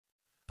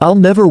I'll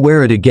never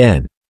wear it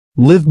again.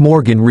 Liv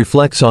Morgan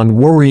reflects on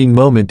worrying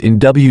moment in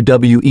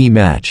WWE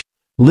match.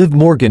 Liv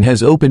Morgan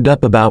has opened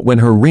up about when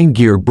her ring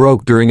gear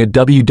broke during a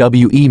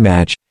WWE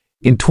match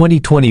in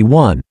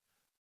 2021.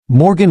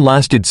 Morgan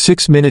lasted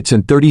 6 minutes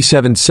and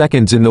 37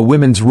 seconds in the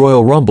Women's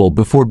Royal Rumble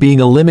before being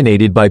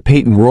eliminated by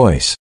Peyton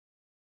Royce.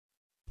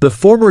 The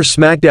former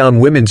SmackDown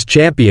Women's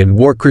Champion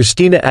wore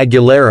Christina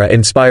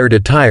Aguilera-inspired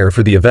attire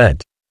for the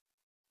event.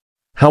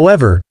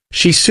 However,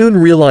 she soon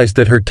realized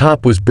that her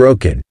top was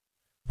broken.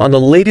 On the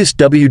latest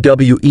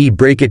WWE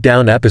Break It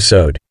Down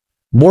episode,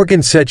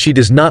 Morgan said she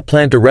does not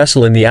plan to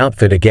wrestle in the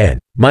outfit again.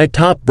 "My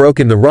top broke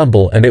in the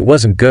Rumble and it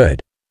wasn't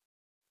good.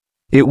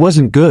 It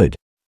wasn't good.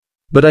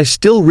 But I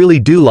still really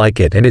do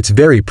like it and it's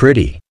very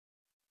pretty.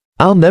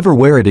 I'll never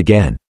wear it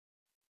again.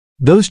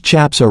 Those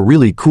chaps are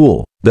really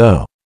cool,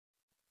 though.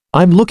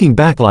 I'm looking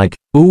back like,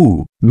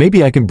 ooh,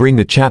 maybe I can bring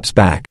the chaps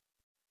back.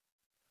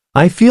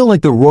 I feel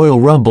like the Royal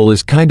Rumble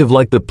is kind of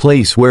like the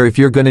place where if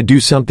you're gonna do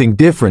something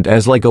different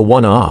as like a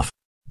one-off,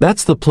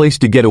 that's the place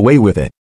to get away with it."